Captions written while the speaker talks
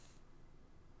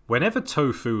Whenever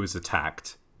tofu is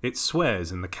attacked, it swears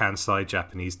in the Kansai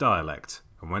Japanese dialect,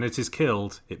 and when it is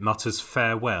killed, it mutters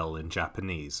farewell in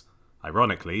Japanese.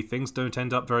 Ironically, things don't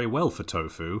end up very well for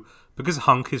tofu, because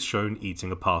Hunk is shown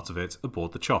eating a part of it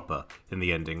aboard the chopper in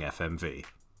the ending FMV.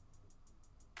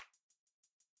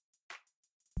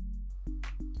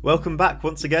 Welcome back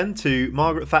once again to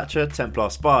Margaret Thatcher, Templar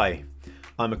Spy.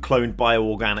 I'm a cloned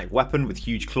bioorganic weapon with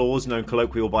huge claws, known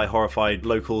colloquial by horrified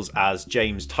locals as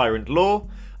James Tyrant Law,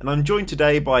 and I'm joined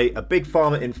today by a big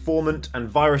pharma informant and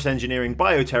virus engineering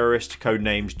bioterrorist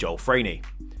codenamed Joel Franey.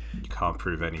 You can't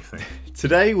prove anything.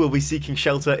 Today we'll be seeking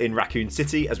shelter in Raccoon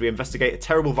City as we investigate a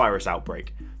terrible virus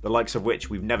outbreak, the likes of which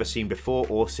we've never seen before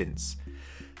or since.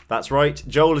 That's right,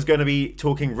 Joel is going to be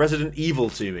talking Resident Evil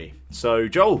to me. So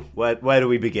Joel, where do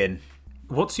we begin?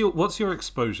 What's your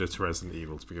exposure to Resident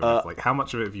Evil to begin with? Like, how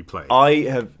much of it have you played?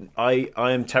 I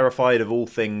am terrified of all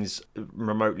things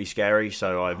remotely scary,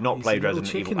 so I've not played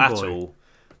Resident Evil at all.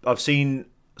 I've seen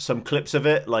some clips of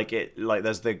it, like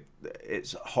there's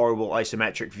it's horrible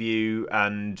isometric view,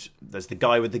 and there's the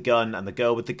guy with the gun and the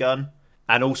girl with the gun,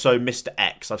 and also Mr.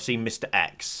 X. I've seen Mr.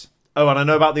 X. Oh, and I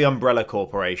know about the Umbrella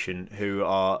Corporation, who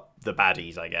are the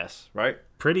baddies, I guess, right?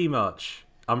 Pretty much.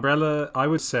 Umbrella, I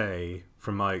would say,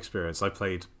 from my experience, I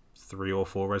played 3 or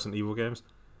 4 Resident Evil games,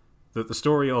 that the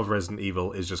story of Resident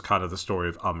Evil is just kind of the story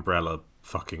of Umbrella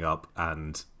fucking up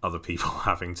and other people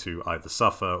having to either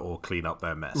suffer or clean up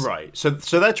their mess. Right. So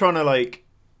they're trying to, like,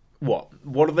 what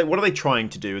are they trying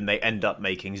to do, and they end up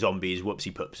making zombies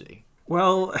whoopsie poopsie?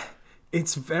 Well,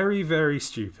 it's very, very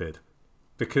stupid,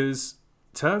 because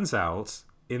turns out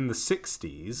in the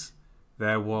 60s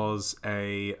there was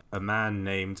a man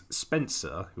named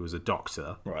Spencer who was a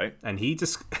doctor, right? And he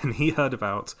heard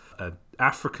about an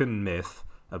African myth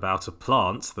about a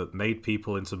plant that made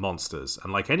people into monsters,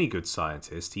 and like any good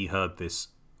scientist, he heard this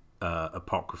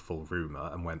apocryphal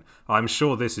rumor and went, "I'm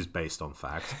sure this is based on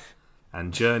fact,"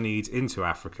 and journeyed into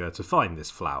Africa to find this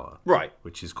flower, right?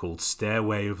 Which is called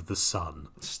Stairway of the Sun.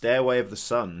 Stairway of the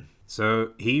Sun.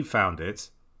 So he found it.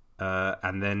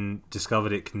 And then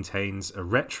discovered it contains a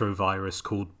retrovirus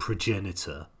called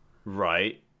Progenitor.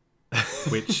 Right.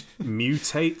 Which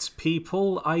mutates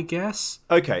people, I guess.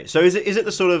 Okay, so is it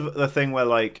the sort of the thing where,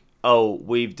 like, oh,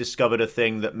 we've discovered a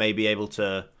thing that may be able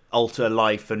to alter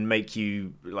life and make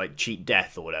you, like, cheat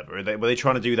death or whatever? Were they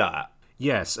trying to do that?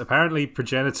 Yes, apparently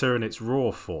Progenitor in its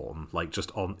raw form, like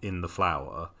just in the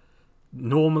flower,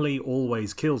 normally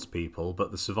always kills people, but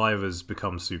the survivors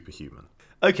become superhuman.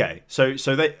 Okay, so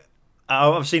they...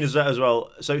 I've seen that as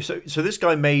well. So this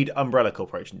guy made Umbrella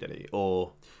Corporation, did he?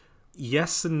 Or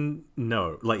yes and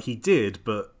no. Like, he did,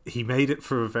 but he made it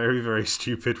for a very, very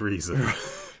stupid reason.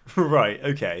 Right,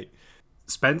 okay.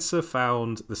 Spencer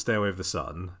found the Stairway of the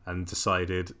Sun and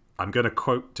decided, I'm going to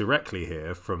quote directly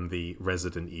here from the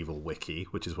Resident Evil wiki,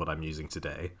 which is what I'm using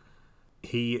today.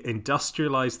 He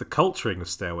industrialized the culturing of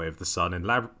Stairway of the Sun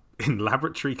in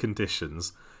laboratory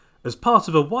conditions as part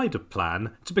of a wider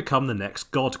plan to become the next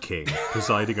God King,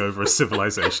 presiding over a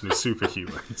civilization of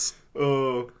superhumans.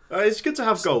 Oh, it's good to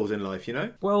have goals in life, you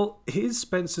know? Well, here's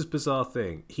Spencer's bizarre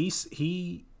thing.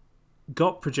 He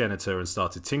got Progenitor and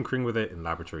started tinkering with it in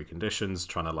laboratory conditions,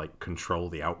 trying to, like, control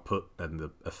the output and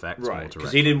the effects more directly.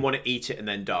 Because he didn't want to eat it and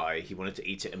then die. He wanted to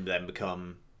eat it and then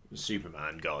become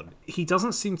Superman God. He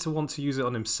doesn't seem to want to use it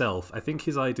on himself. I think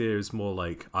his idea is more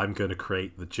like, I'm going to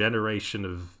create the generation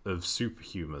of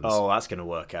superhumans. Oh, that's going to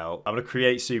work out. I'm going to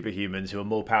create superhumans who are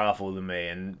more powerful than me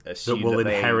and assume that will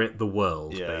inherit the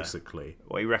world, basically.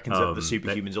 Well, he reckons that the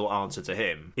superhumans will answer to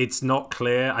him. It's not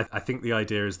clear. I think the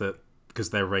idea is that because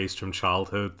they're raised from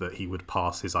childhood, that he would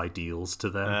pass his ideals to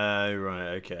them. Oh, right,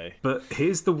 okay. But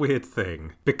here's the weird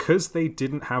thing. Because they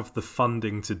didn't have the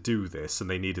funding to do this and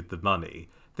they needed the money,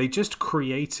 they just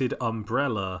created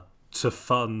Umbrella to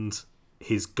fund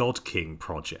his God King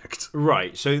project.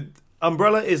 Right, so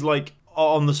Umbrella is, like,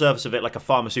 on the surface of it, like a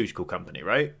pharmaceutical company,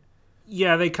 right?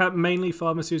 Yeah, they cut mainly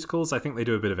pharmaceuticals. I think they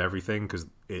do a bit of everything because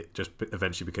it just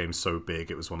eventually became so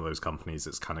big. It was one of those companies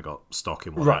that's kind of got stock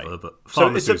in whatever. Right. But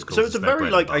pharmaceuticals so it's a very,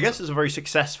 like, I guess it's a very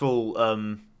successful,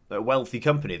 wealthy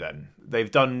company then. They've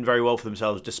done very well for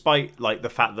themselves despite, like, the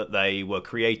fact that they were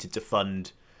created to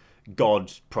fund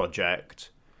God project.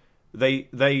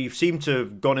 They seem to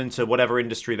have gone into whatever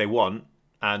industry they want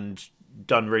and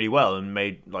done really well and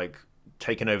made, like,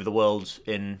 taken over the world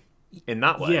in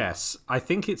that way. Yes, I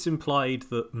think it's implied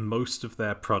that most of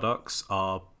their products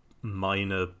are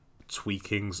minor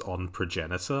tweakings on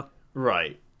Progenitor.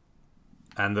 Right.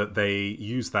 And that they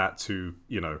use that to,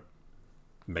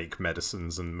 make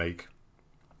medicines and make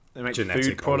They make genetic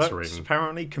food products, altering.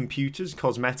 apparently, computers,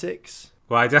 cosmetics.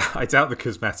 Well, I doubt the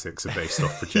cosmetics are based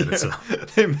off Progenitor. Yeah,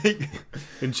 they make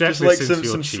inject just like this into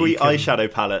some your sweet cheek and-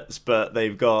 eyeshadow palettes, but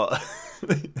they've got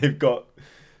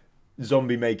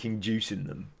zombie making juice in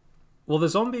them. Well, the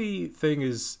zombie thing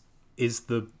is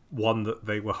the one that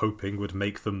they were hoping would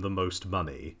make them the most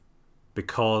money,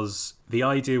 because the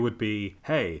idea would be,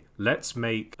 hey, let's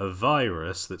make a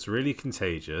virus that's really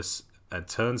contagious and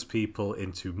turns people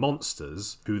into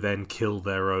monsters who then kill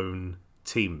their own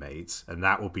teammates, and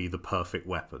that will be the perfect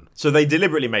weapon. So they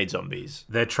deliberately made zombies.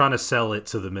 They're trying to sell it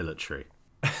to the military.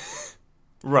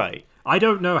 Right. I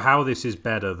don't know how this is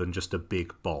better than just a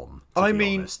big bomb, to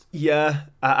be honest. Yeah,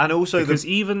 and also Because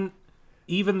even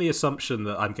the assumption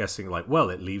that I'm guessing, like, well,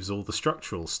 it leaves all the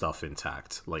structural stuff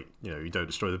intact, like, you know, you don't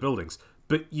destroy the buildings,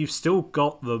 but you've still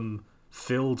got them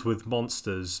filled with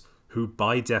monsters who,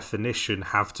 by definition,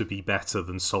 have to be better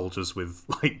than soldiers with,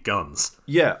 like, guns.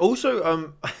 Yeah.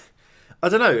 Also, I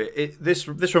don't know.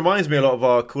 This reminds me a lot of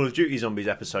our Call of Duty Zombies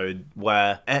episode,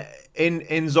 where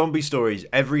in zombie stories,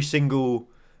 every single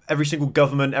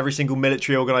government, every single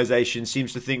military organization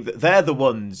seems to think that they're the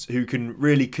ones who can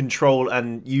really control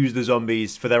and use the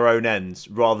zombies for their own ends,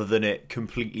 rather than it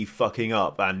completely fucking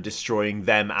up and destroying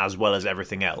them as well as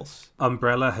everything else.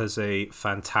 Umbrella has a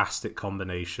fantastic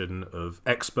combination of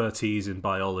expertise in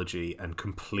biology and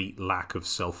complete lack of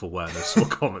self-awareness or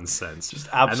common sense. Just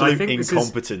absolute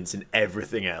incompetence in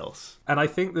everything else. And I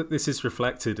think that this is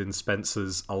reflected in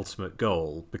Spencer's ultimate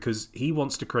goal, because he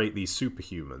wants to create these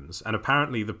superhumans, and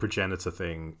apparently the Progenitor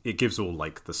thing, it gives all,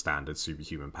 like, the standard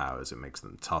superhuman powers. It makes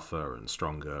them tougher and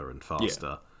stronger and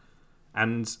faster. Yeah.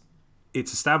 And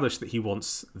it's established that he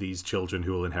wants these children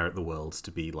who will inherit the world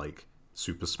to be, like,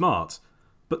 super smart.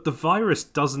 But the virus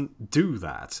doesn't do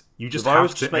that. You just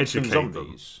have to educate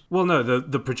them. Well, no,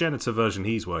 the Progenitor version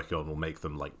he's working on will make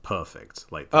them, like,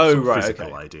 perfect. Like,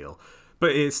 physical ideal.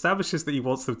 But it establishes that he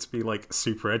wants them to be, like,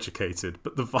 super educated,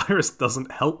 but the virus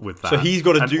doesn't help with that. So he's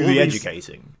got to do the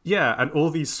educating. Yeah, and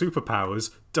all these superpowers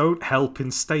don't help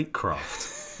in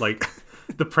statecraft. Like,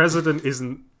 the president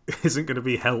isn't going to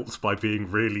be helped by being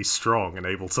really strong and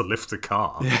able to lift a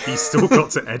car. He's still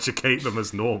got to educate them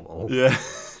as normal. Yeah.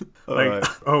 Like,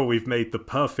 oh, we've made the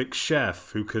perfect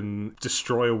chef who can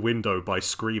destroy a window by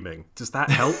screaming. Does that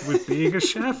help with being a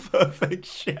chef? Perfect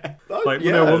chef. Like,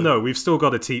 yeah. No, we've still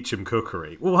got to teach him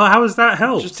cookery. Well, how does that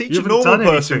help? Just teach a normal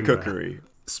person cookery. There.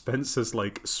 Spencer's,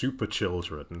 like, super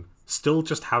children still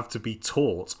just have to be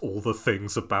taught all the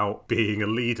things about being a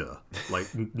leader. Like,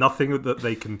 nothing that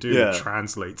they can do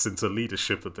translates into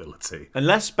leadership ability.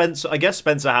 Unless Spencer, I guess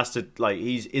Spencer has to, like,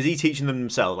 is he teaching them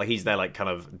himself? Like, he's their, like, kind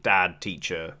of dad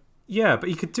teacher. Yeah, but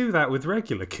he could do that with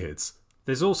regular kids.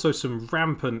 There's also some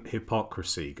rampant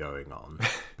hypocrisy going on.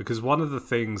 Because one of the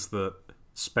things that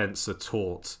Spencer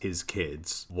taught his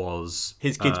kids was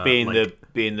his kids being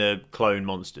the clone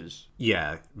monsters.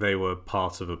 Yeah, they were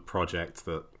part of a project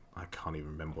that I can't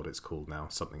even remember what it's called now.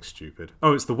 Something stupid.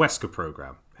 Oh, it's the Wesker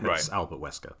program. It's Albert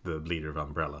Wesker, the leader of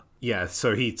Umbrella. Yeah,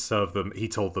 so he told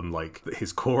them, like,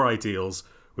 his core ideals,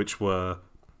 which were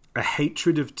a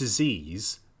hatred of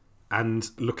disease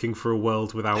and looking for a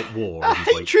world without war.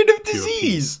 Hatred of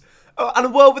disease. Oh, and a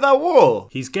world without war.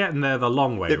 He's getting there the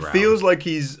long way around. It feels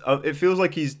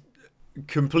like he's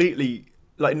completely,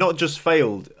 like, not just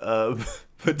failed,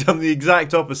 but done the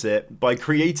exact opposite by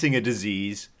creating a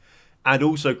disease and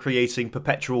also creating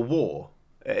perpetual war.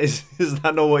 Is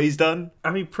that not what he's done?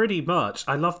 I mean, pretty much.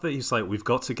 I love that he's like, we've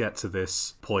got to get to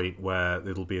this point where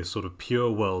it'll be a sort of pure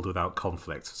world without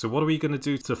conflict. So what are we going to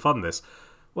do to fund this?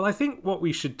 Well, I think what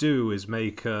we should do is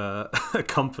make a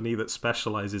company that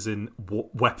specializes in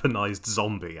weaponized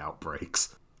zombie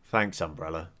outbreaks. Thanks,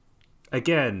 Umbrella.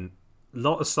 Again, a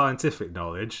lot of scientific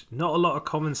knowledge, not a lot of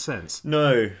common sense.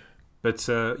 No. But,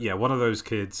 one of those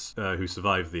kids who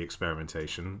survived the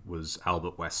experimentation was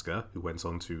Albert Wesker, who went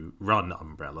on to run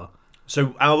Umbrella.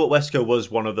 So Albert Wesker was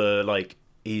one of the, like,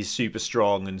 he's super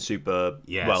strong and super,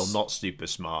 well, not super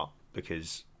smart,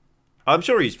 because I'm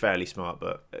sure he's fairly smart,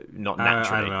 but not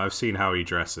naturally. I don't know. I've seen how he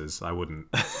dresses. I wouldn't.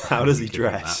 How does he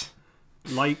dress?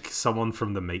 Like someone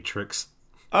from The Matrix.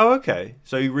 Oh, okay.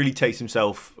 So he really takes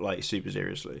himself, like, super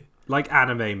seriously. Like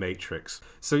anime Matrix.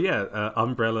 So yeah,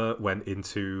 Umbrella went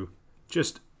into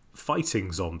just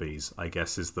fighting zombies, I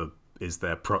guess, is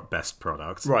their best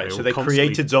product. Right. So they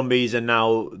created zombies and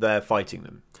now they're fighting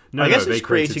them. No, they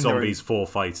created zombies for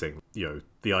fighting. You know,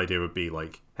 the idea would be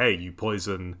like, hey, you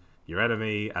poison your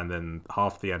enemy, and then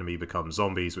half the enemy becomes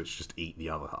zombies, which just eat the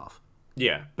other half.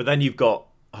 Yeah, but then you've got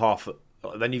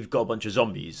a bunch of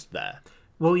zombies there.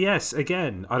 Well, yes.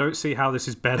 Again, I don't see how this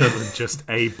is better than just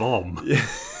a bomb. Yeah.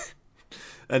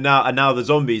 And now the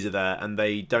zombies are there, and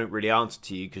they don't really answer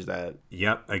to you because they're...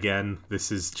 Yep, again,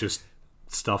 this is just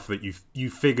stuff that you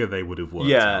figure they would have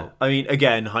worked out. I mean,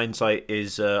 again, hindsight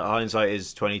is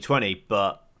 2020,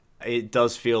 but it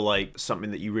does feel like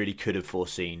something that you really could have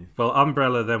foreseen. Well,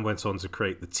 Umbrella then went on to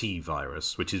create the T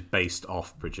virus, which is based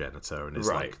off Progenitor and is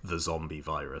like the zombie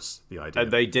virus, the idea.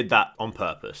 And they did that on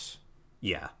purpose.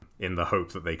 Yeah, in the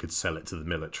hope that they could sell it to the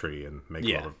military and make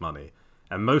a lot of money.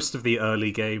 And most of the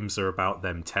early games are about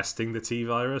them testing the T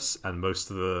virus, and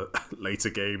most of the later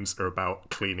games are about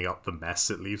cleaning up the mess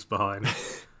it leaves behind.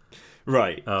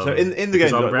 Right. So in the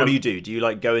games, what do you do? Do you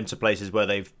like go into places where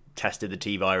they've tested the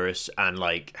T virus and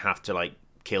like have to like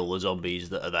kill the zombies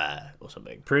that are there or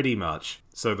something? Pretty much.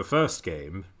 So the first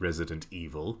game, Resident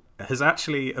Evil, has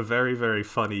actually a very, very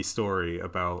funny story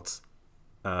about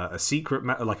a secret,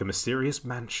 like a mysterious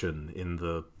mansion in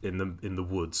the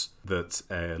woods that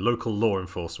local law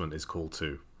enforcement is called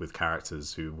to, with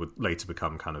characters who would later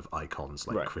become kind of icons,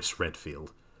 like Chris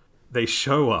Redfield. They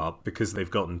show up because they've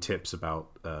gotten tips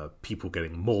about people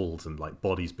getting mauled and like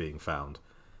bodies being found,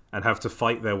 and have to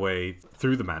fight their way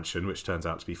through the mansion, which turns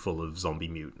out to be full of zombie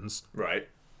mutants. Right.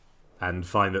 And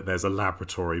find that there's a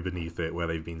laboratory beneath it where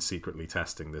they've been secretly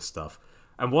testing this stuff.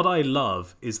 And what I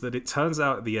love is that it turns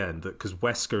out at the end that because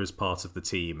Wesker is part of the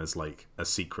team as like a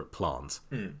secret plant,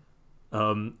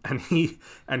 and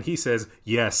he says,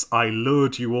 "Yes, I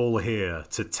lured you all here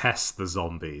to test the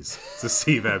zombies to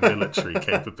see their military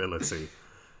capability."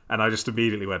 And I just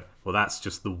immediately went, "Well, that's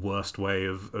just the worst way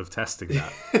of testing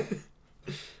that."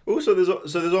 Also, the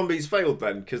zombies failed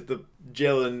then because the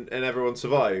Jill and everyone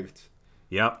survived.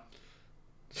 Yep.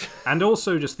 And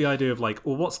also just the idea of like,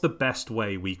 well, what's the best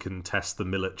way we can test the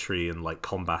military and like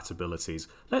combat abilities?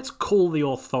 Let's call the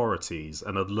authorities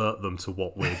and alert them to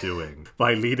what we're doing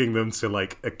by leading them to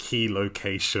like a key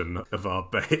location of our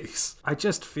base. I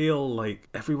just feel like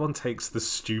everyone takes the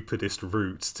stupidest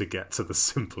route to get to the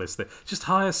simplest thing. Just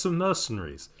hire some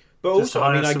mercenaries. But also,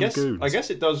 I mean, I guess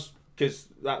it does, because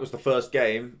that was the first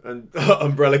game, and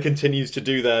Umbrella continues to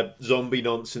do their zombie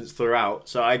nonsense throughout.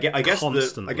 So I guess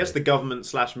the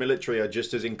government / military are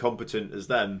just as incompetent as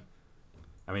them.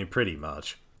 I mean, pretty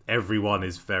much. Everyone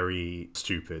is very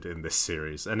stupid in this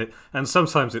series, and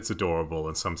sometimes it's adorable,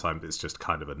 and sometimes it's just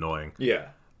kind of annoying. Yeah.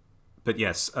 But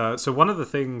yes, so one of the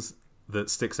things that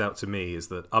sticks out to me is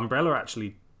that Umbrella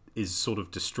actually is sort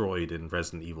of destroyed in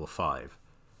Resident Evil 5.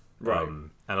 Right.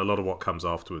 And a lot of what comes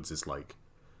afterwards is like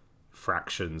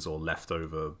fractions or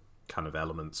leftover kind of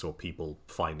elements or people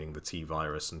finding the T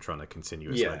virus and trying to continue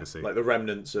its legacy. Like the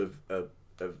remnants of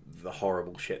the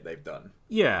horrible shit they've done.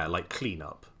 Yeah, like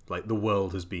cleanup. Like the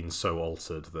world has been so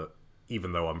altered that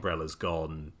even though Umbrella's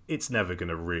gone, it's never going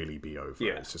to really be over.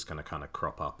 Yeah. It's just going to kind of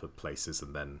crop up at places,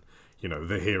 and then, you know,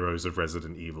 the heroes of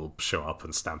Resident Evil show up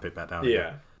and stamp it back down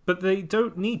again. But they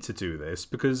don't need to do this,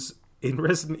 because in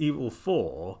Resident Evil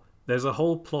 4, there's a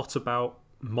whole plot about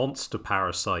monster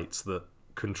parasites that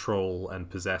control and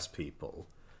possess people.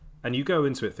 And you go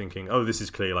into it thinking, oh, this is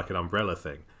clearly like an Umbrella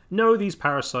thing. No, these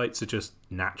parasites are just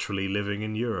naturally living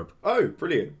in Europe. Oh,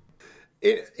 brilliant.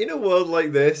 In a world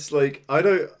like this, like, I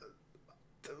don't...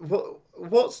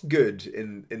 What's good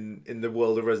in the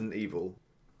world of Resident Evil?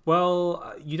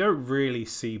 Well, you don't really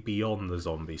see beyond the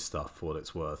zombie stuff for what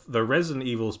it's worth. Though Resident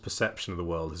Evil's perception of the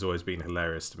world has always been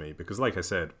hilarious to me, because like I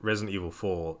said, Resident Evil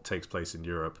 4 takes place in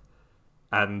Europe,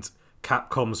 and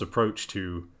Capcom's approach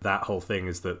to that whole thing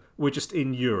is that we're just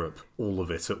in Europe, all of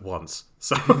it at once.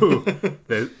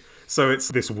 So it's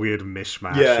this weird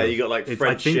mishmash. Yeah, you got like French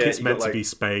I think shit, it's meant to be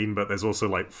Spain, but there's also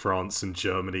like France and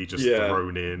Germany just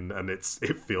thrown in, and it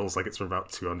feels like it's from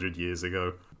about 200 years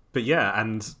ago. But yeah,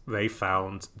 and they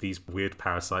found these weird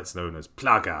parasites known as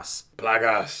plagas.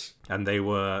 Plagas. And they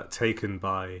were taken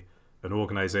by an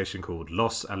organization called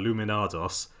Los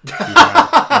Illuminados,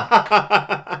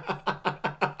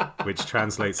 which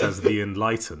translates as the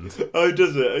Enlightened. Oh,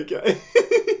 does it? Okay.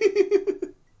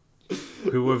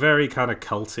 Who were very kind of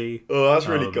culty. Oh, that's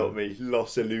really got me.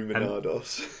 Los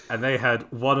Illuminados. And they had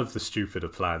one of the stupider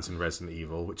plans in Resident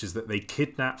Evil, which is that they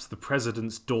kidnapped the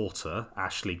president's daughter,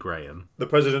 Ashley Graham. The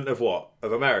president of what?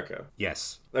 Of America?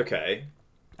 Yes. Okay.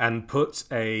 And put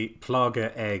a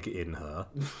Plaga egg in her.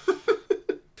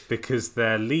 Because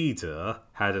their leader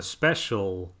had a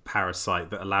special parasite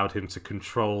that allowed him to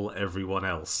control everyone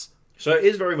else. So it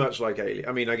is very much like Alien.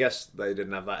 I mean, I guess they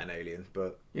didn't have that in Alien,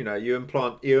 but you know, you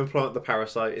implant the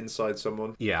parasite inside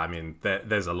someone. Yeah, I mean,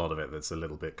 there's a lot of it that's a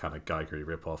little bit kind of Geigery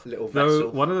ripoff. Little vessel. Though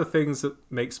one of the things that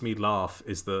makes me laugh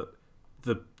is that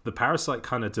the parasite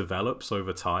kind of develops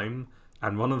over time,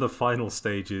 and one of the final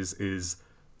stages is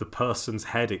the person's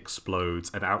head explodes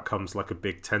and out comes like a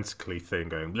big tentacly thing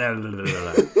going blah, blah, blah,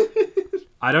 blah, blah.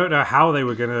 I don't know how they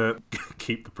were going to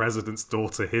keep the president's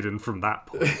daughter hidden from that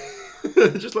point.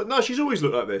 Just like, no, she's always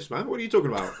looked like this, man. What are you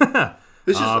talking about?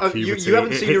 This is you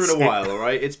haven't seen her in a while, all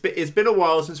right? It's been a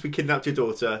while since we kidnapped your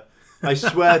daughter. I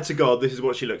swear to God, this is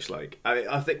what she looks like.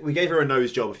 I think we gave her a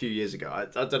nose job a few years ago. I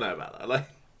don't know about that. Like,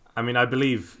 I mean, I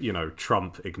believe,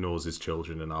 Trump ignores his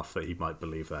children enough that he might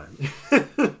believe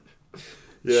that.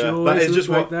 Yeah, sure, that is just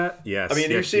like what. That? Yes. I mean,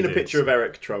 yes, you've seen a picture of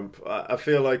Eric Trump. I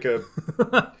feel like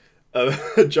a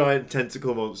giant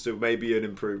tentacle monster may be an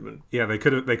improvement. Yeah, they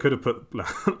could have put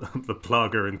the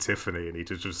Plugger in Tiffany, and he'd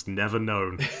have just never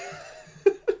known.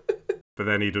 But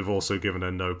then he'd have also given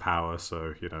her no power,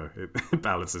 so it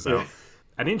balances out.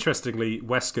 And interestingly,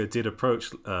 Wesker did approach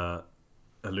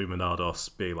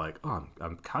Illuminados, being like, "Oh,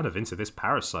 I'm kind of into this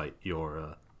parasite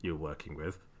you're working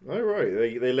with." Oh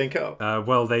right, they link up.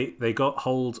 Well, they got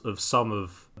hold of some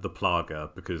of the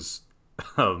Plaga because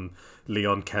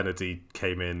Leon Kennedy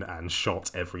came in and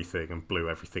shot everything and blew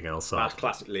everything else up. That's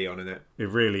classic Leon, isn't it? It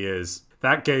really is.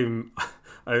 That game,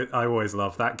 I always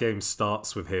love. That game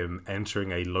starts with him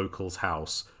entering a local's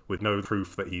house with no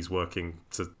proof that he's working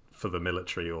for the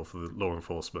military or for the law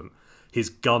enforcement. His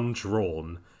gun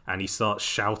drawn, and he starts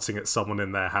shouting at someone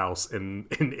in their house in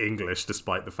English,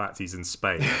 despite the fact he's in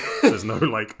Spain. There's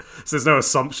no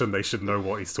assumption they should know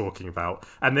what he's talking about.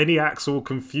 And then he acts all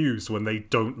confused when they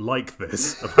don't like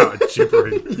this about a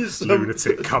gibbering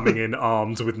lunatic coming in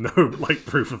armed with no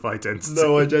proof of identity.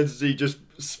 No identity, just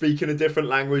speaking a different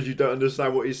language. You don't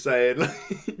understand what he's saying.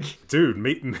 Dude,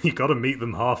 you got to meet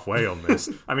them halfway on this.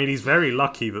 I mean, he's very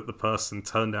lucky that the person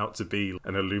turned out to be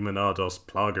an Illuminados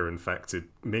Plaga infected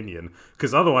minion,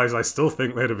 because otherwise I still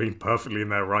think they'd have been perfectly in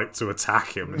their right to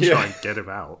attack him and try and get him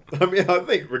out. I mean, I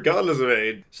think regardless of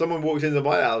it, someone walks into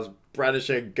my house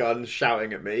brandishing a gun,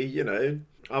 shouting at me,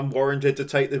 I'm warranted to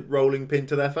take the rolling pin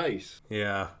to their face.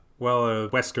 Yeah. Well,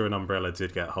 Wesker and Umbrella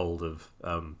did get hold of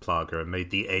Plaga and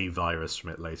made the A virus from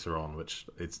it later on, which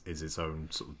is its own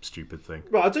sort of stupid thing.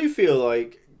 But I do feel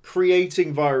like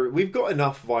creating we've got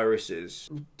enough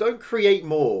viruses. Don't create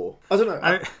more. I don't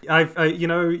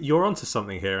know. You're onto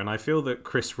something here, and I feel that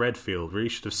Chris Redfield really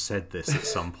should have said this at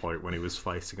some point when he was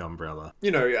fighting Umbrella.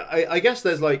 I guess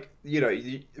there's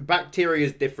bacteria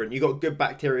is different. You got good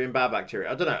bacteria and bad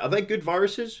bacteria. I don't know. Are they good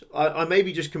viruses? I may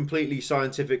be just completely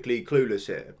scientifically clueless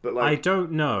here, but I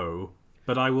don't know.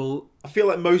 But I feel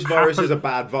like most viruses are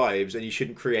bad vibes and you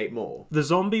shouldn't create more. The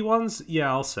zombie ones?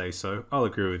 Yeah, I'll say so. I'll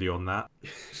agree with you on that.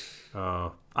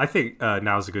 I think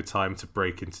now's a good time to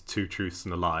break into Two Truths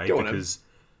and a Lie, because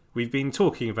we've been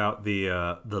talking about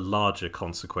the larger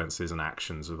consequences and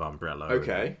actions of Umbrella.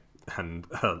 Okay. And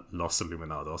Los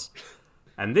Illuminados.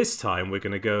 And this time we're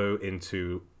going to go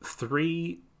into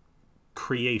 3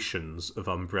 creations of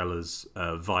Umbrella's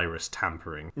virus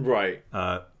tampering. Right.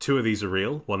 2 of these are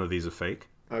real, 1 of these are fake.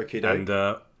 Okay.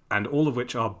 And all of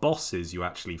which are bosses you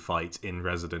actually fight in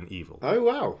Resident Evil. Oh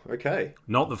wow. Okay.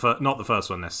 Not the first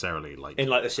one necessarily, in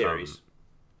the series.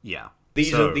 Yeah.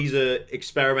 These are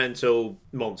experimental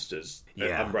monsters.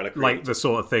 Yeah. Umbrella created. Like the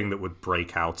sort of thing that would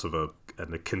break out of a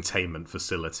containment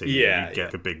facility. Yeah. And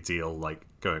get a big deal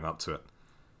going up to it.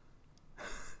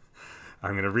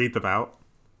 I'm going to read them out.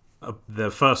 The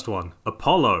first one,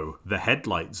 Apollo, the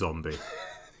headlight zombie.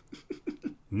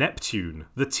 Neptune,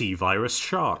 the T-virus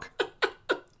shark.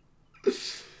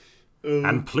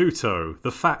 And Pluto,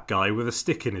 the fat guy with a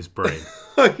stick in his brain.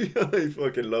 I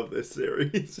fucking love this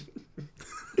series.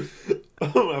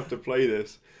 I'm gonna have to play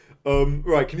this.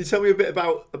 Right, can you tell me a bit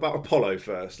about Apollo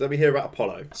first? Let me hear about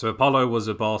Apollo. So Apollo was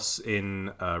a boss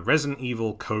in Resident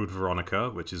Evil Code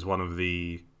Veronica, which is one of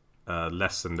the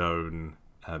lesser known,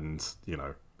 and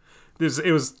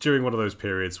it was during one of those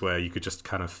periods where you could just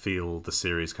kind of feel the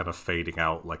series kind of fading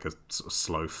out like a sort of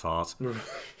slow fart.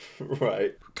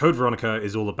 Right. Code Veronica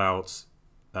is all about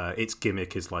its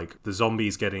gimmick is the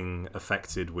zombies getting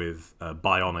affected with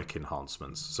bionic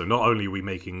enhancements. So not only are we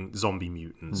making zombie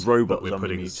mutants, robot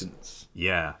zombie mutants.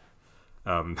 Yeah.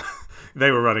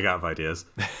 They were running out of ideas.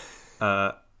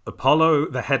 Apollo,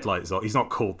 the headlight zombie. He's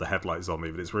not called the headlight zombie,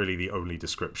 but it's really the only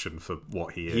description for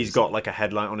what he is. He's got a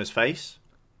headlight on his face.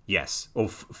 Yes, or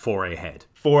for a head.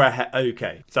 For a head,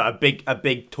 okay. So a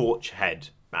big torch head,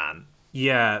 man.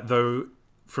 Yeah, though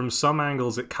from some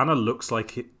angles it kind of looks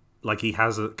like he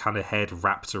has a kind of head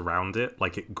wrapped around it,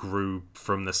 like it grew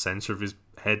from the center of his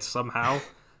head somehow,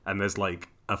 and there's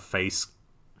a face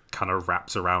kind of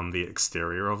wrapped around the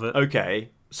exterior of it. Okay,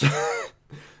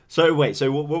 so wait,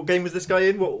 so what game was this guy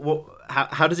in?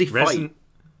 How does he fight?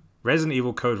 Resident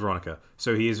Evil Code Veronica.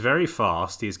 So he is very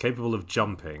fast, he is capable of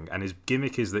jumping, and his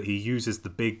gimmick is that he uses the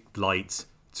big light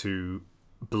to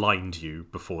blind you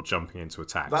before jumping into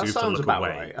attack. That so you have sounds to look about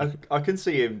away. right. I can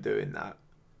see him doing that.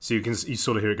 So you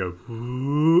sort of hear it go,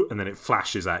 and then it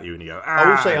flashes at you, and you go, I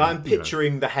will say I'm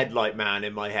picturing the headlight man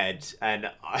in my head,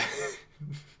 and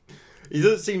he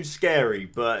doesn't seem scary,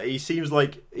 but he seems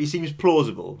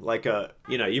plausible. Like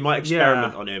you might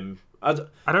experiment on him. I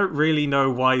don't really know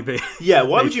why they. Yeah,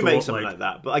 why would you make something like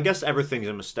that? But I guess everything's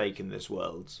a mistake in this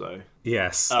world. So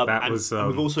yes, that was.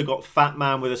 We've also got Fat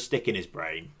Man with a stick in his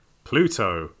brain.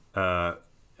 Pluto.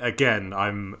 Again,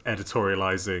 I'm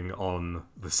editorializing on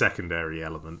the secondary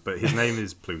element, but his name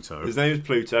is Pluto. His name is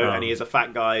Pluto, and he is a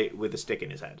fat guy with a stick in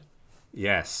his head.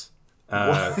 Yes.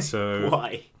 Why? So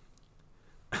why?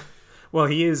 Well,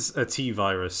 he is a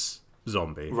T-virus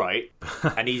zombie, right?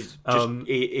 And he's just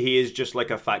he is just like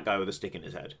a fat guy with a stick in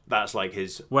his head. That's like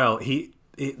his. Well,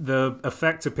 the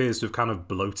effect appears to have kind of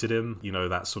bloated him. You know,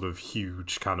 that sort of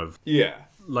huge kind of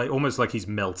like almost like he's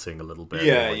melting a little bit.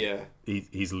 Yeah.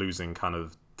 He's losing kind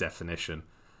of definition.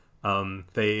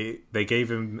 They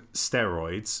gave him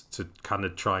steroids to kind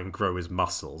of try and grow his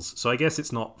muscles. So I guess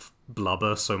it's not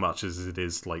blubber so much as it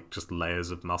is like just layers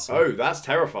of muscle. Oh, that's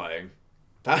terrifying.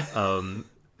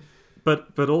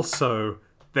 But also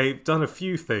they've done a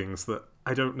few things that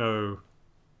I don't know.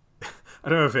 I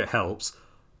don't know if it helps.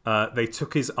 They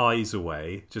took his eyes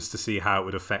away just to see how it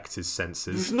would affect his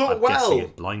senses. It's not I'm guessing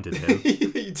it blinded him.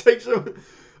 He takes some.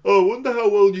 Oh, I wonder how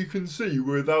well you can see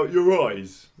without your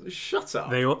eyes. Shut up.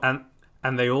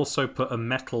 They also put a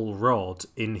metal rod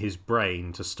in his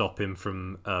brain to stop him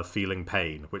from feeling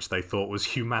pain, which they thought was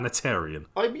humanitarian.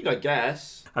 I mean, I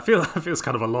guess. I feel it's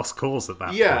kind of a lost cause at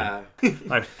that point.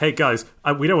 Like, hey guys,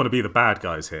 we don't want to be the bad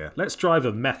guys here. Let's drive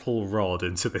a metal rod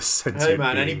into this sentient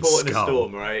any being's port in a skull.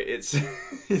 storm, right? It's.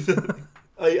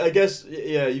 I guess,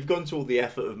 you've gone to all the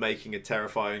effort of making a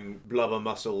terrifying blubber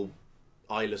muscle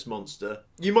eyeless monster.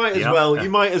 You might as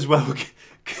well,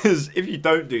 because if you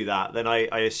don't do that, then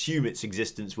I assume its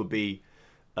existence would be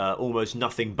almost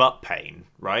nothing but pain,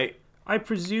 right? I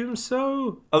presume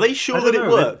so. Are they sure that it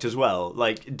worked as well?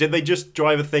 Like, did they just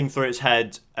drive a thing through its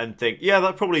head and think, yeah,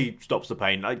 that probably stops the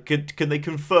pain? Can they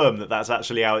confirm that that's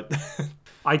actually how it...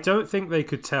 I don't think they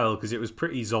could tell because it was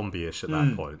pretty zombie-ish at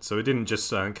that point. So it didn't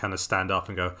just kind of stand up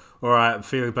and go, all right, I'm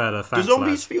feeling better, thanks, Do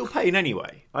zombies feel pain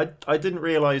anyway? I didn't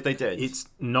realise they did. It's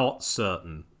not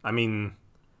certain. I mean,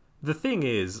 the thing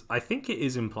is, I think it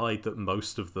is implied that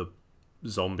most of the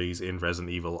zombies in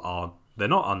Resident Evil they're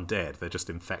not undead, they're just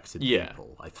infected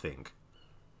people, I think.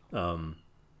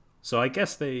 So I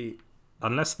guess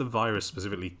unless the virus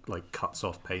specifically like cuts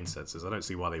off pain sensors, I don't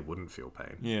see why they wouldn't feel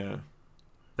pain. Yeah.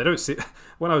 They don't see.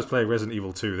 When I was playing Resident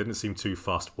Evil 2, they didn't seem too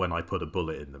fussed when I put a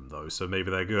bullet in them, though. So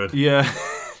maybe they're good. Yeah.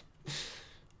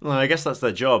 Well, I guess that's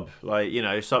their job. Like,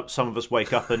 some of us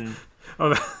wake up and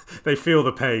they feel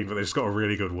the pain, but they just got a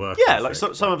really good work. Yeah, like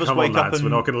some of us wake up and we're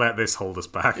not going to let this hold us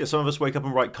back. Yeah, some of us wake up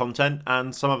and write content,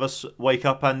 and some of us wake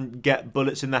up and get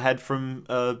bullets in the head from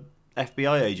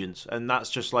FBI agents, and that's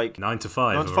just like 9 to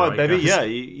 5. 9 to 5, baby. Guys. Yeah,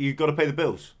 you got to pay the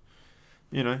bills.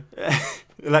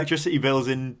 Electricity bills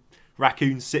in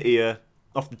Raccoon City are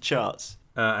off the charts.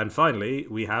 And finally,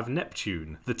 we have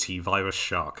Neptune, the T-virus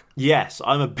shark. Yes,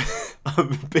 I'm a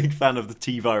big fan of the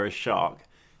T-virus shark.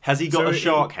 Has he got a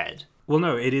shark head? Well,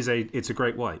 no, it's a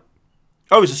great white.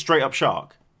 Oh, it's a straight up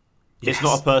shark. Yes, it's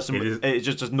not a person. It's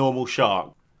just a normal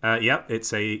shark. Yep,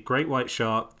 it's a great white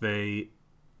shark. They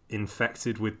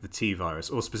infected with the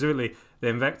T-virus, or specifically, they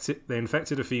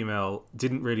infected a female.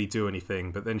 Didn't really do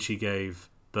anything, but then she gave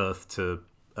birth to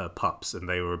pups, and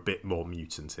they were a bit more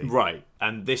mutant-y. Right,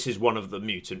 and this is one of the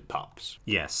mutant pups.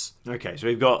 Yes. Okay, so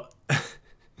we've got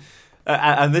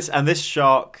and this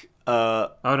shark. Oh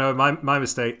no, my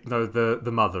mistake. No,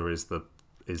 the mother is the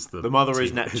mother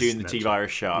is Neptune, the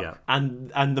T-virus shark. Yeah.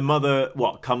 And the mother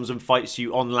comes and fights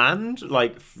you on land,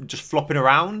 like just flopping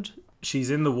around.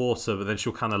 She's in the water, but then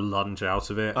she'll kind of lunge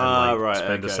out of it and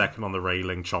spend a second on the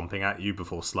railing chomping at you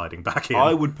before sliding back in.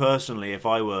 I would personally, if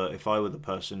I were the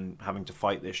person having to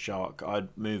fight this shark,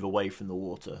 I'd move away from the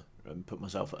water and put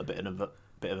myself at a bit of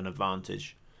an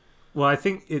advantage. Well, I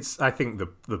think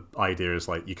the idea is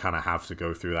like you kind of have to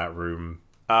go through that room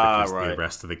because the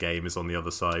rest of the game is on the other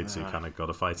side, so you kind of got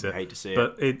to fight it. I hate to see it.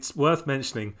 But it's worth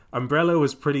mentioning, Umbrella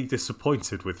was pretty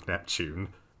disappointed with Neptune.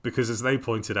 Because as they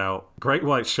pointed out, Great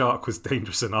White Shark was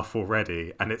dangerous enough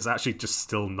already, and it's actually just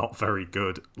still not very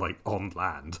good, like, on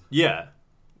land. Yeah.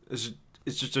 It's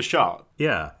just a shark.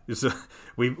 Yeah.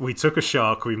 We took a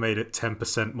shark, we made it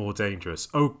 10% more dangerous.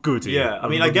 Oh, goody. Yeah, I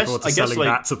mean, I guess selling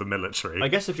that to the military. I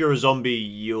guess if you're a zombie,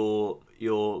 you're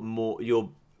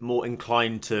more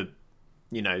inclined to,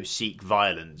 seek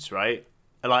violence, right?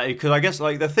 Like, because I guess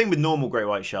like the thing with normal great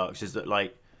white sharks is that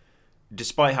like,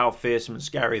 despite how fearsome and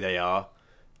scary they are,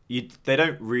 they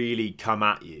don't really come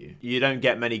at you. You don't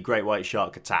get many great white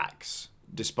shark attacks,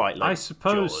 despite like. I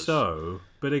suppose Jaws. so,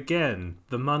 but again,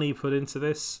 the money put into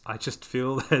this, I just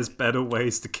feel there's better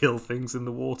ways to kill things in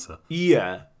the water.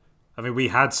 Yeah. I mean, we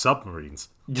had submarines.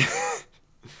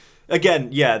 Again,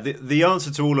 yeah, the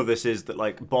answer to all of this is that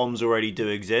like bombs already do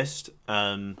exist,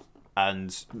 and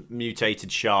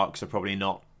mutated sharks are probably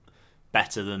not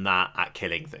better than that at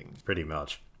killing things. Pretty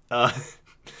much.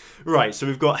 Right, so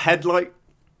we've got Headlight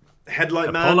Man,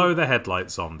 Apollo the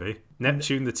headlight zombie,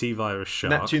 Neptune the T-virus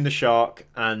shark, Neptune the shark,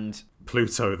 and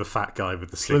Pluto the fat guy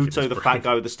with the stick in his brain. fat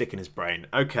guy with the stick in his brain.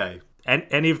 Okay.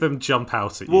 Any of them jump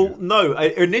out at you? Well, no.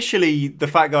 Initially, the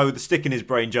fat guy with the stick in his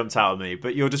brain jumped out at me,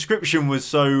 but your description was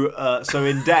so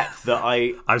in depth that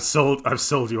I've sold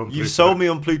you on Pluto. You sold me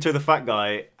on Pluto the fat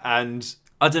guy, and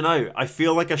I don't know. I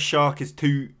feel like a shark is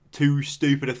too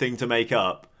stupid a thing to make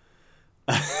up.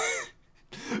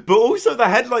 But also, the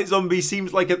headlight zombie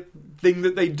seems like a thing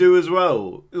that they do as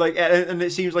well. Like, and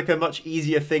it seems like a much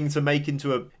easier thing to make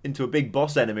into a big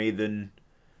boss enemy than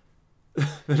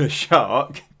a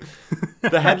shark.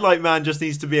 The headlight man just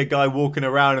needs to be a guy walking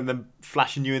around and then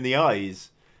flashing you in the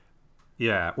eyes.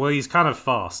 Yeah, well, he's kind of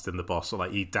fast in the boss. So,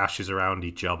 like, he dashes around,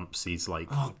 he jumps, he's like...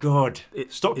 Oh, God.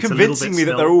 Stop convincing me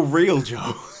that they're all real,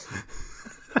 Joel.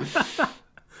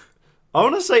 I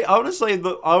want to say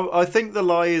that I think the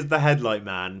lie is the headlight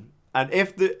man. And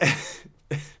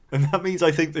and that means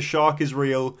I think the shark is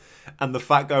real and the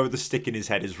fat guy with the stick in his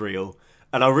head is real.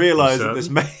 And I realise that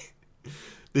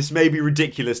this may be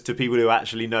ridiculous to people who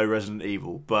actually know Resident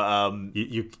Evil, but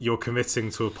you're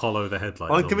committing to Apollo the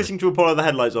headlight. I'm committing to Apollo the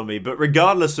headlight zombie, but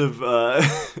regardless of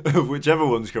whichever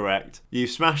one's correct, you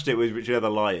smashed it with whichever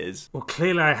lie is. Well,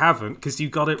 clearly I haven't, because you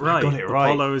got it right. I got it right.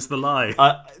 Apollo is the lie.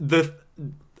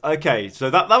 Okay,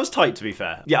 so that was tight, to be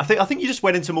fair. Yeah, I think you just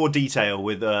went into more detail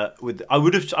with I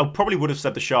probably would have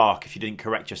said the shark if you didn't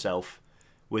correct yourself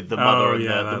with the mother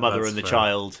the mother and the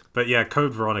child. But yeah,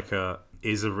 Code Veronica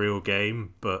is a real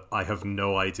game, but I have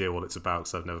no idea what it's about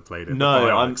because I've never played it.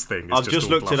 No, I've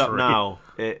just looked it up now.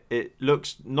 It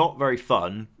looks not very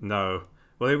fun. No.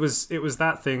 Well, it was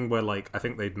that thing where, like, I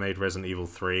think they'd made Resident Evil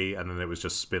 3, and then it was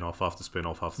just spin-off after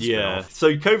spin-off after spin-off. Yeah,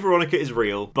 so Code Veronica is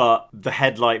real, but the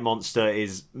headlight monster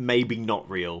is maybe not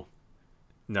real.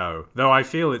 No, though I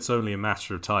feel it's only a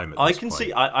matter of time at this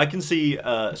point. I can see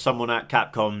someone at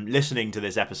Capcom listening to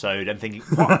this episode and thinking,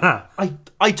 "What?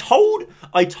 I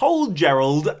told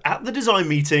Gerald at the design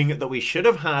meeting that we should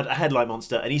have had a headlight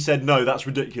monster, and he said no, that's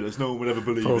ridiculous. No one would ever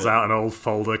believe it." Pulls out an old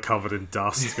folder covered in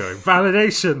dust, going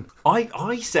validation.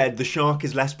 I said the shark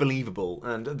is less believable,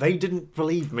 and they didn't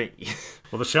believe me.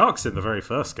 Well, the shark's in the very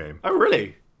first game. Oh,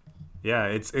 really? Yeah,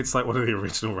 it's like one of the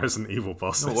original Resident Evil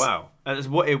bosses. Oh, wow.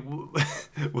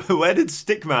 Where did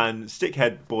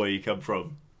Stickhead Boy come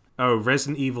from? Oh,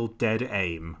 Resident Evil Dead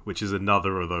Aim, which is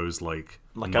another of those, like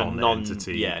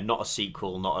non-entity. Yeah, not a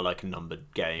sequel, not a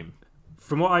numbered game.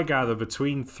 From what I gather,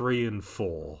 between 3 and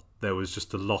 4, there was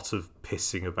just a lot of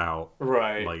pissing about,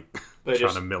 right? Like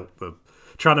trying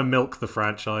to milk the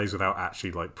franchise without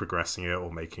actually like progressing it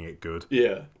or making it good.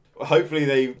 Yeah. Hopefully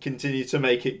they continue to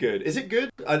make it good. Is it good?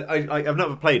 I've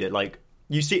never played it. Like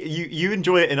you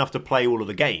enjoy it enough to play all of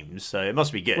the games, so it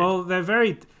must be good. Well,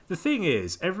 the thing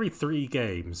is, every 3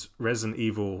 games, Resident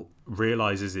Evil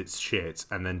realizes it's shit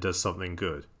and then does something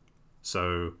good.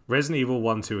 So Resident Evil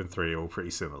 1, 2, and 3 are all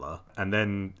pretty similar. And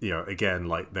then, again,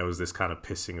 like there was this kind of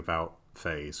pissing about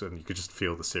phase, and you could just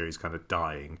feel the series kind of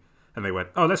dying. And they went,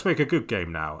 oh, let's make a good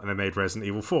game now. And they made Resident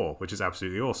Evil 4, which is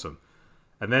absolutely awesome.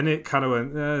 And then it kind of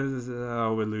went,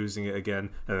 we're losing it again.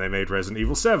 And they made Resident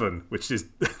Evil 7, which is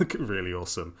really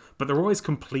awesome. But they're always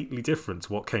completely different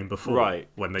to what came before. Right.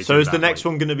 When they so is the next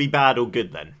one going to be bad or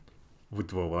good then?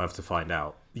 Well, we'll have to find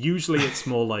out. Usually it's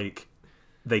more like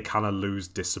they kind of lose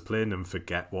discipline and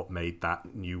forget what made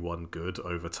that new one good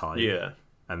over time. Yeah.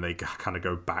 And they kind of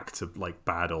go back to like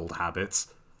bad old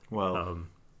habits. Well,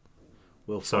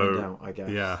 we'll find out, I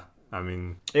guess. Yeah. I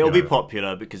mean, it'll be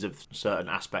popular because of certain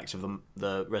aspects of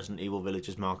the Resident Evil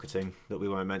Village's marketing that we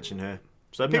won't mention here.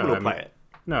 So people will play it.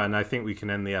 No, and I think we can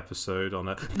end the episode on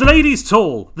the lady's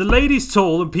tall. The lady's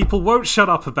tall, and people won't shut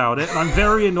up about it. And I'm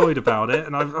very annoyed about it.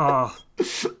 And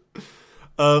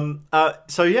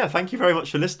So yeah, thank you very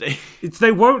much for listening.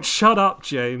 They won't shut up,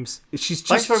 James. She's just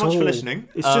Thanks very tall. much for listening.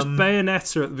 It's just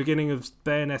Bayonetta at the beginning of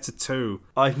Bayonetta 2.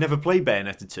 I've never played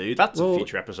Bayonetta 2. That's a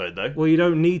future episode, though. Well, you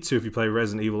don't need to if you play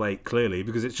Resident Evil 8, clearly,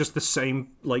 because it's just the same,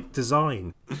 like,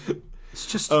 design. It's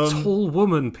just a tall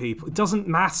woman, people. It doesn't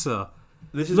matter.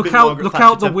 Look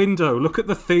out the window. Look at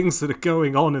the things that are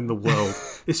going on in the world.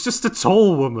 It's just a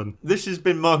tall woman. This has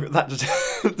been Margaret Thatcher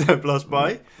 10 Plus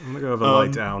By. I'm going to go lie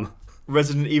down.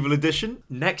 Resident Evil Edition.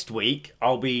 Next week,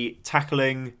 I'll be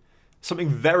tackling something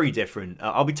very different.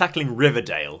 I'll be tackling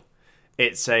Riverdale.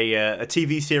 It's a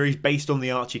TV series based on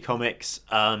the Archie comics,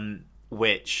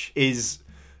 which is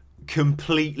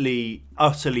completely,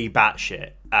 utterly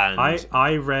batshit. And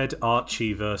I read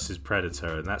Archie versus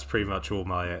Predator, and that's pretty much all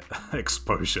my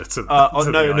exposure to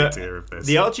the idea of this.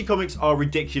 The Archie comics are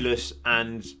ridiculous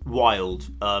and wild,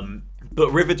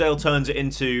 but Riverdale turns it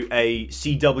into a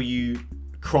CW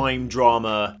crime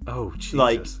drama. Oh, Jesus.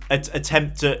 Like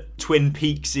attempt at Twin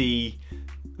Peaksy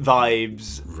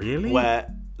vibes. Really?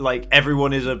 Where like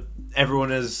everyone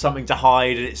has something to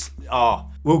hide, and it's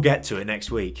we'll get to it next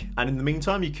week. And in the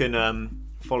meantime, you can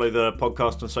follow the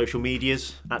podcast on social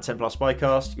medias at 10 Plus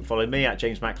Spycast. You can follow me at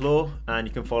James McLaw, and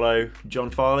you can follow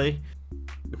John Farley.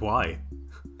 Why?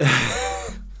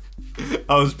 I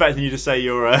was expecting you to say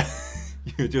your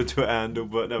Twitter handle,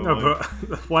 but never mind.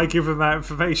 But why give them that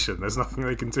information? There's nothing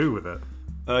they can do with it.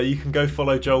 You can go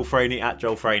follow Joel Franey at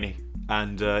Joel Franey.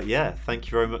 And thank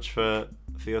you very much for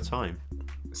your time.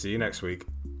 See you next week.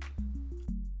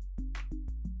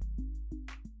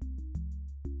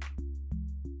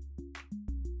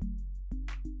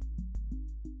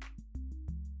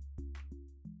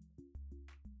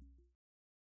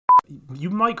 You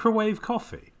microwave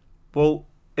coffee? Well,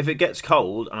 if it gets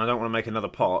cold and I don't want to make another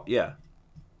pot, yeah.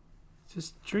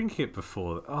 Just drink it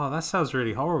before. Oh, that sounds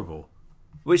really horrible.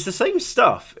 Well, it's the same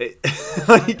stuff.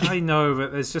 I know,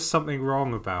 but there's just something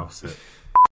wrong about it.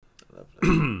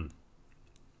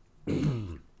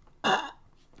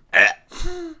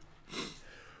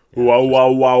 Wow.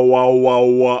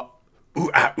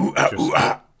 Ooh,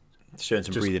 ah. Showing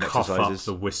some breathing cough exercises.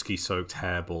 Up the whiskey-soaked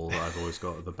hairball that I've always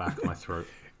got at the back of my throat.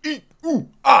 Ooh,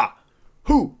 ah,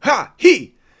 hoo, ha,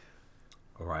 he.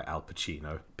 All right, Al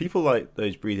Pacino. People like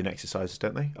those breathing exercises,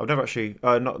 don't they? I've never actually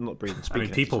not breathing. I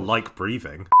mean, people like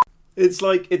breathing. It's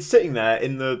like it's sitting there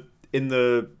in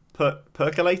the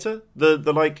percolator.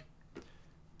 The like.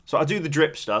 So I do the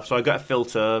drip stuff. So I get a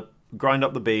filter, grind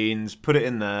up the beans, put it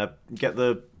in there, get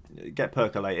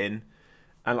percolating,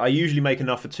 and I usually make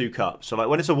enough for 2 cups. So like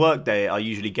when it's a work day, I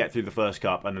usually get through the first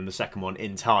cup and then the second one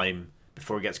in time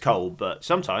before it gets cold. But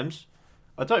sometimes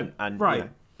I don't. And right. You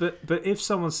know, But if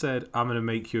someone said, I'm going to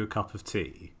make you a cup of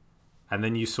tea, and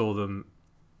then you saw them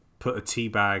put a tea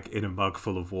bag in a mug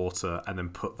full of water and then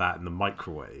put that in the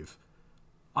microwave,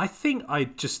 I think I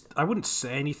wouldn't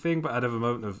say anything, but I'd have a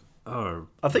moment of,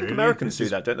 I think really? Americans do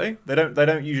that, don't they? They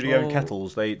don't usually own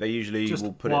kettles. They usually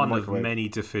will put it in the microwave. One of many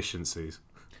deficiencies.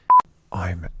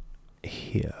 I'm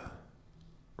here,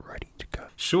 ready to go.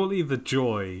 Surely the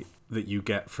joy that you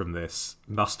get from this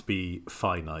must be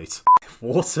finite.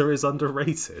 Water is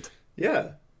underrated.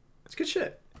 Yeah, it's good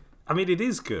shit. I mean, it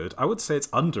is good. I would say it's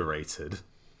underrated.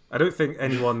 I don't think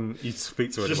you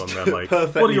speak to anyone, they're like,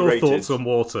 what are your thoughts on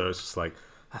water? It's just like,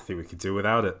 I think we could do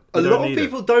without it. A lot of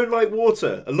people don't like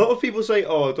water. A lot of people say,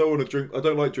 I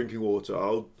don't like drinking water.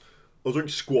 I'll drink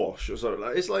squash or something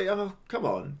like that. It's like, oh, come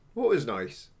on. Water's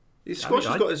nice. Squash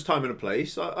has got its time and a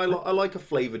place. I like a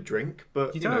flavoured drink,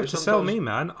 but you don't have to sell me,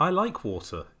 man. I like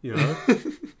water, you know.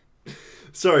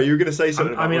 Sorry, you were going to say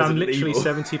something. I'm literally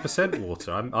 70%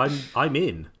 water. I'm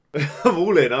in. I'm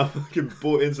all in. I'm fucking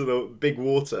bought into the big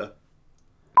water.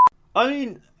 I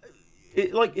mean,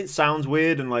 it sounds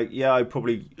weird, and I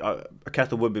probably a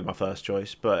kettle would be my first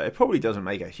choice, but it probably doesn't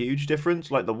make a huge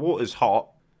difference. Like the water's hot.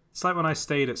 It's like when I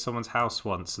stayed at someone's house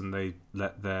once, and they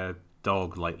let their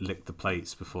dog lick the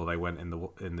plates before they went in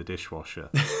the dishwasher.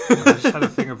 I just had a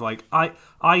thing of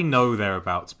I know they're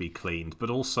about to be cleaned, but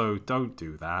also don't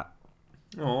do that.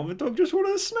 Oh, the dog just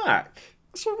wanted a snack.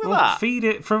 What's wrong with that? Feed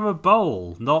it from a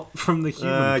bowl, not from the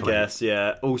human plate. I guess,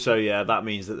 yeah. Also, yeah, that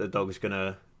means that the dog's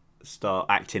gonna start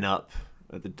acting up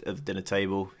at the dinner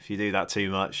table if you do that too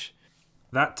much.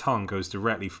 That tongue goes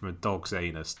directly from a dog's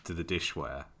anus to the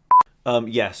dishware.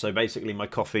 Yeah, so basically my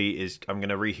coffee is... I'm going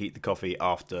to reheat the coffee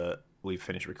after we've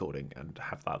finished recording and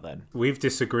have that then. We've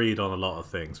disagreed on a lot of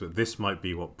things, but this might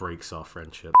be what breaks our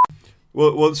friendship.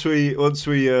 Well, once we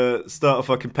start a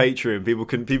fucking Patreon,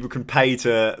 people can pay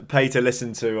to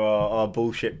listen to our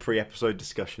bullshit pre-episode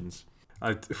discussions.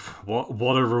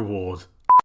 What a reward.